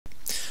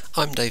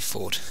I'm Dave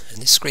Foord.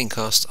 In this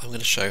screencast I'm going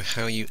to show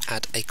how you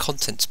add a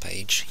contents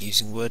page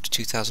using Word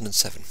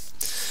 2007.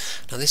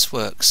 Now this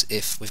works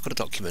if we've got a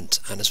document,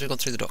 and as we've gone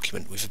through the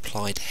document we've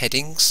applied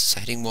headings,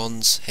 so heading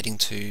 1s, heading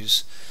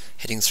 2s,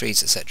 heading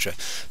 3s, etc.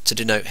 to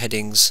denote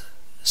headings,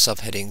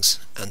 subheadings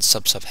and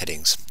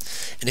sub-subheadings.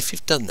 And if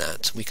you've done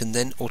that, we can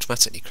then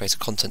automatically create a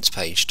contents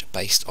page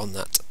based on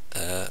that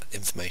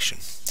information.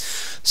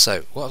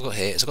 So what I've got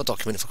here is I've got a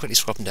document. If I quickly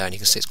scroll up and down, you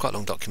can see it's quite a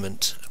long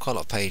document, quite a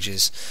lot of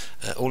pages.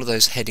 All of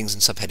those headings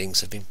and subheadings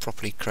have been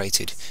properly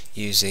created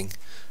using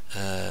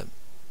the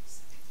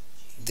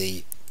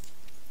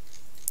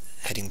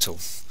heading tool.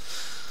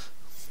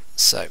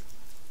 So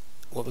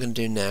what we're going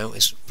to do now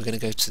is we're going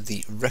to go to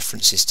the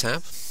References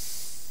tab,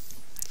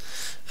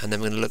 and then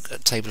we're going to look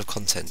at Table of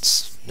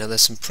Contents. Now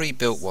there's some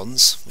pre-built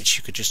ones which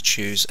you could just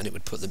choose and it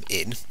would put them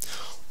in,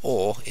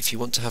 or if you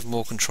want to have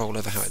more control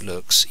over how it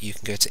looks, you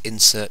can go to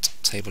Insert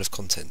Table of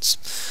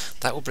Contents.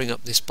 That will bring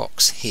up this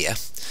box here,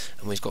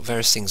 and we've got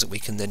various things that we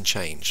can then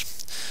change.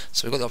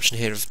 So we've got the option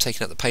here of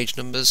taking out the page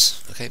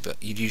numbers, okay, but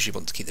you'd usually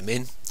want to keep them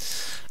in.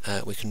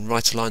 We can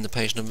right align the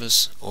page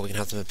numbers, or we can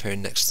have them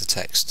appearing next to the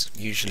text.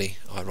 Usually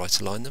I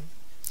right align them.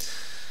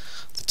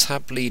 The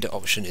tab leader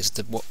option is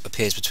what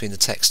appears between the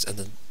text and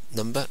the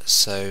number,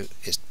 so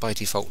it's by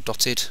default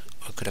dotted.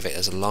 I could have it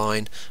as a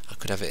line, I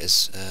could have it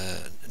as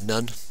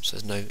none, so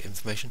there's no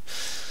information.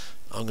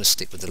 I'm going to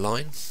stick with the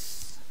line.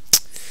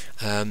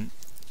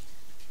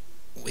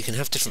 We can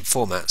have different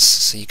formats,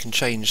 so you can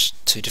change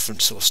to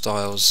different sort of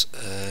styles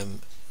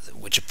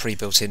which are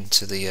pre-built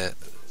into the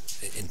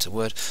into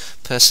Word.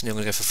 Personally I'm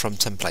going to go for from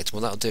template, and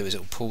what that'll do is it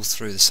will pull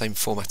through the same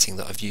formatting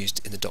that I've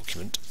used in the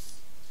document.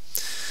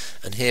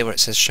 And here where it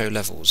says show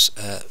levels,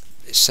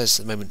 it says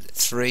at the moment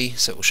 3,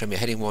 so it will show me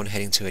heading 1,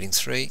 heading 2, heading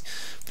 3,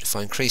 but if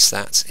I increase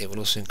that it will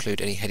also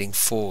include any heading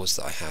 4s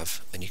that I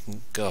have, and you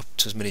can go up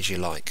to as many as you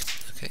like.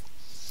 Okay.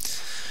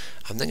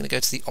 I'm then going to go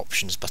to the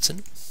Options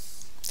button,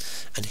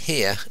 and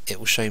here it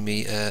will show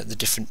me the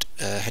different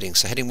headings.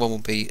 So heading 1 will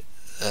be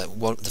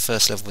the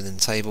first level within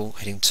the table,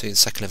 heading 2 the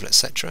second level,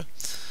 etc.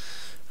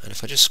 And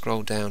if I just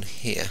scroll down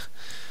here,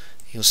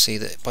 you'll see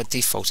that by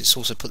default it's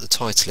also put the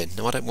title in.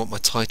 Now I don't want my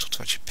title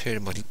to actually appear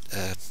in my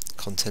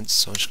contents,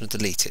 so I'm just going to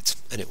delete it,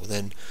 and it will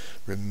then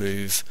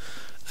remove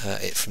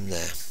it from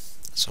there.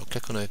 So I'll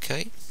click on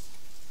OK,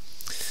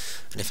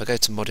 and if I go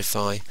to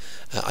modify,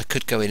 I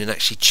could go in and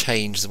actually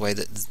change the way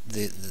that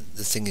the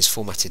thing is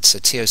formatted. So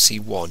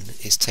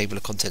TOC1 is Table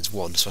of Contents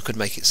 1, so I could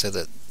make it so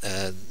that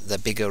they're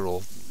bigger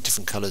or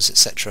different colours,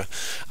 etc.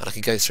 And I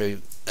could go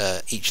through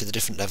each of the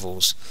different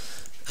levels,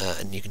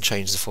 and you can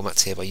change the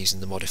format here by using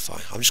the modify.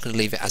 I'm just going to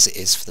leave it as it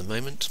is for the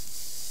moment,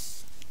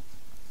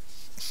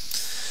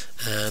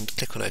 and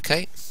click on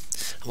OK.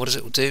 And what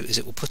it will do is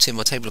it will put in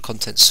my table of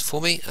contents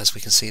for me, as we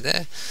can see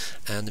there.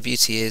 And the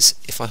beauty is,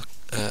 if I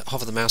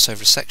hover the mouse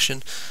over a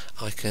section,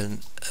 I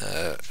can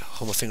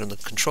hold my finger on the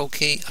control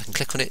key, I can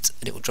click on it,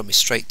 and it will drop me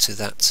straight to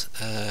that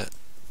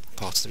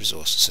part of the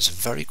resource. So it's a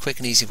very quick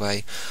and easy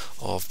way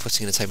of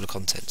putting in a table of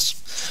contents.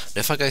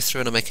 Now if I go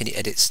through and I make any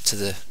edits to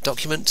the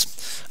document,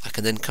 I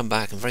can then come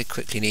back and very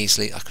quickly and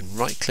easily I can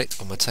right click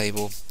on my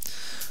table,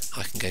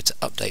 I can go to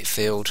Update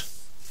Field,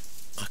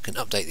 I can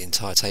update the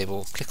entire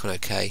table, click on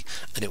OK,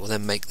 and it will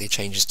then make the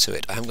changes to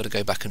it. I haven't got to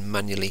go back and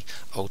manually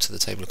alter the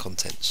table of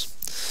contents.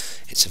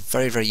 It's a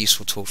very, very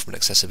useful tool from an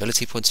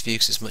accessibility point of view,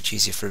 because it's much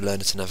easier for a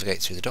learner to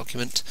navigate through the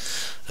document,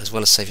 as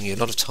well as saving you a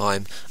lot of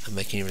time and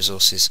making your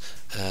resources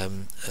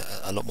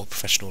a lot more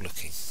professional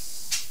looking.